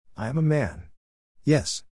I am a man.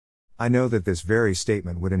 Yes. I know that this very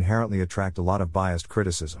statement would inherently attract a lot of biased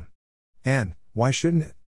criticism. And, why shouldn't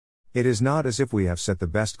it? It is not as if we have set the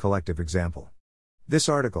best collective example. This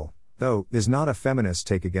article, though, is not a feminist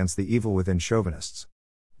take against the evil within chauvinists.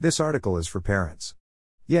 This article is for parents.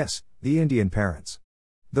 Yes, the Indian parents.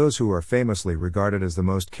 Those who are famously regarded as the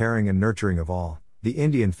most caring and nurturing of all, the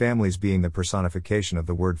Indian families being the personification of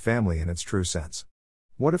the word family in its true sense.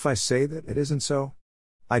 What if I say that it isn't so?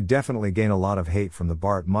 I definitely gain a lot of hate from the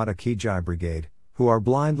Bharat Mata Ki Jai brigade, who are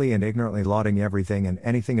blindly and ignorantly lauding everything and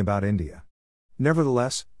anything about India.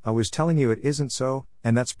 Nevertheless, I was telling you it isn't so,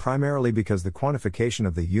 and that's primarily because the quantification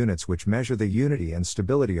of the units which measure the unity and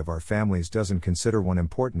stability of our families doesn't consider one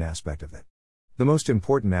important aspect of it. The most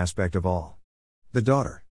important aspect of all. The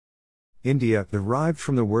daughter. India, derived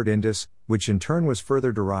from the word Indus, which in turn was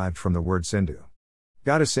further derived from the word Sindhu.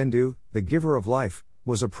 Goddess Sindhu, the giver of life,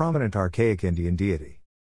 was a prominent archaic Indian deity.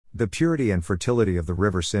 The purity and fertility of the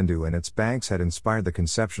river Sindhu and its banks had inspired the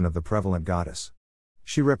conception of the prevalent goddess.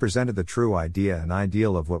 She represented the true idea and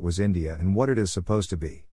ideal of what was India and what it is supposed to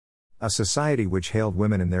be. A society which hailed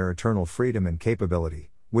women in their eternal freedom and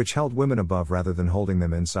capability, which held women above rather than holding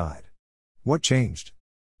them inside. What changed?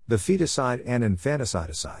 The feticide and infanticide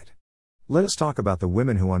aside. Let us talk about the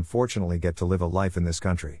women who unfortunately get to live a life in this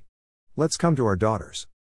country. Let's come to our daughters.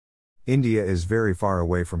 India is very far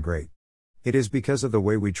away from great. It is because of the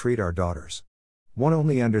way we treat our daughters. One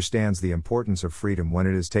only understands the importance of freedom when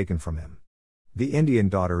it is taken from him. The Indian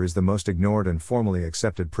daughter is the most ignored and formally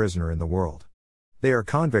accepted prisoner in the world. They are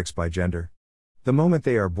convicts by gender. The moment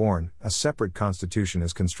they are born, a separate constitution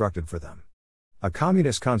is constructed for them. A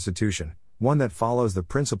communist constitution, one that follows the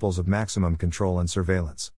principles of maximum control and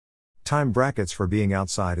surveillance. Time brackets for being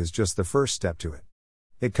outside is just the first step to it.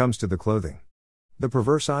 It comes to the clothing. The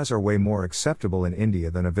perverse eyes are way more acceptable in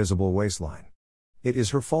India than a visible waistline. It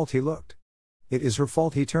is her fault he looked. It is her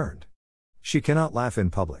fault he turned. She cannot laugh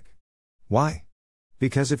in public. Why?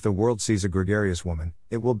 Because if the world sees a gregarious woman,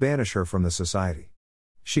 it will banish her from the society.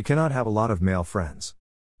 She cannot have a lot of male friends.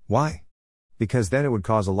 Why? Because then it would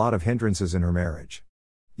cause a lot of hindrances in her marriage.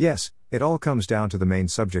 Yes, it all comes down to the main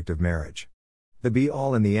subject of marriage. The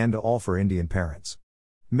be-all and the end-all for Indian parents.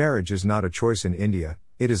 Marriage is not a choice in India,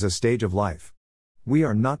 it is a stage of life. We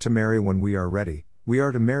are not to marry when we are ready, we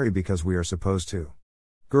are to marry because we are supposed to.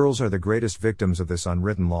 Girls are the greatest victims of this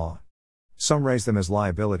unwritten law. Some raise them as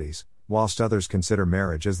liabilities, whilst others consider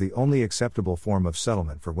marriage as the only acceptable form of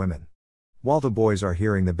settlement for women. While the boys are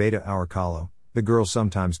hearing the Beta Aur Kalo, the girls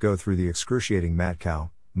sometimes go through the excruciating mat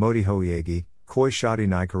cow, Moti hoiegi, koi shadi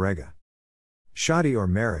nahi karega. Shadi or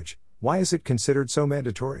marriage, why is it considered so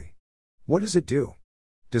mandatory? What does it do?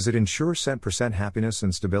 Does it ensure 100% happiness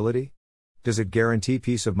and stability? Does it guarantee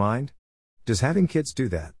peace of mind? Does having kids do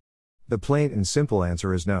that? The plain and simple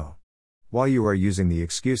answer is no. While you are using the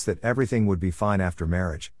excuse that everything would be fine after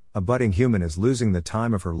marriage, a budding human is losing the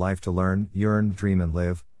time of her life to learn, yearn, dream and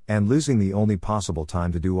live, and losing the only possible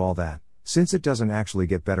time to do all that, since it doesn't actually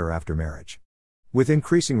get better after marriage. With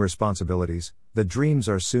increasing responsibilities, the dreams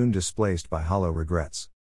are soon displaced by hollow regrets.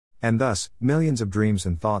 And thus, millions of dreams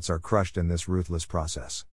and thoughts are crushed in this ruthless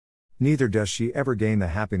process. Neither does she ever gain the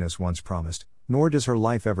happiness once promised, nor does her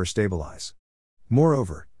life ever stabilize.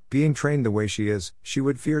 Moreover, being trained the way she is, she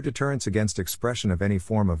would fear deterrence against expression of any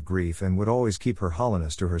form of grief and would always keep her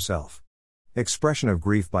hollowness to herself. Expression of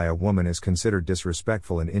grief by a woman is considered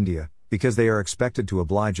disrespectful in India, because they are expected to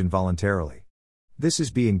oblige involuntarily. This is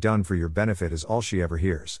being done for your benefit is all she ever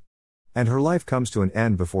hears. And her life comes to an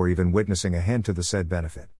end before even witnessing a hint to the said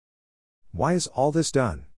benefit. Why is all this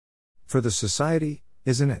done? For the society,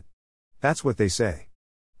 isn't it? That's what they say.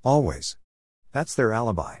 Always. That's their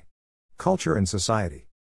alibi. Culture and society.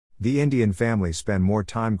 The Indian families spend more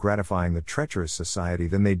time gratifying the treacherous society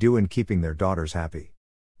than they do in keeping their daughters happy.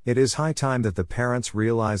 It is high time that the parents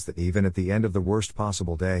realize that even at the end of the worst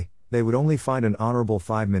possible day, they would only find an honorable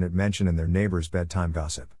 5-minute mention in their neighbor's bedtime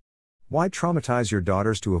gossip. Why traumatize your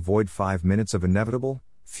daughters to avoid 5 minutes of inevitable,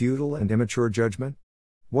 futile and immature judgment?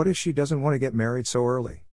 What if she doesn't want to get married so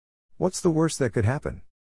early? What's the worst that could happen?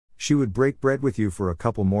 She would break bread with you for a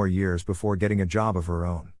couple more years before getting a job of her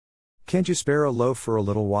own. Can't you spare a loaf for a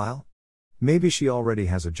little while? Maybe she already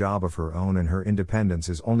has a job of her own and her independence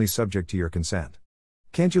is only subject to your consent.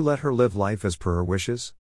 Can't you let her live life as per her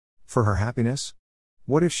wishes? For her happiness?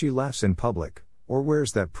 What if she laughs in public, or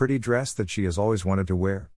wears that pretty dress that she has always wanted to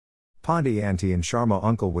wear? Pondy auntie and Sharma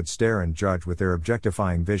uncle would stare and judge with their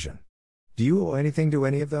objectifying vision. Do you owe anything to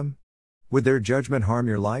any of them? Would their judgment harm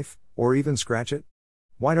your life, or even scratch it?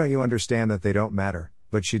 Why don't you understand that they don't matter,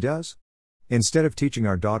 but she does? Instead of teaching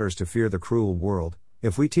our daughters to fear the cruel world,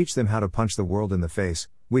 if we teach them how to punch the world in the face,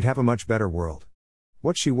 We'd have a much better world.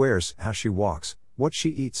 What she wears, how she walks, what she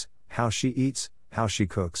eats, how she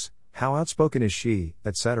cooks, how outspoken is she,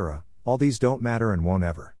 etc., all these don't matter and won't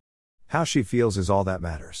ever. How she feels is all that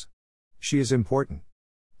matters. She is important.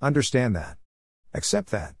 Understand that.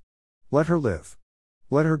 Accept that. Let her live.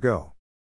 Let her go.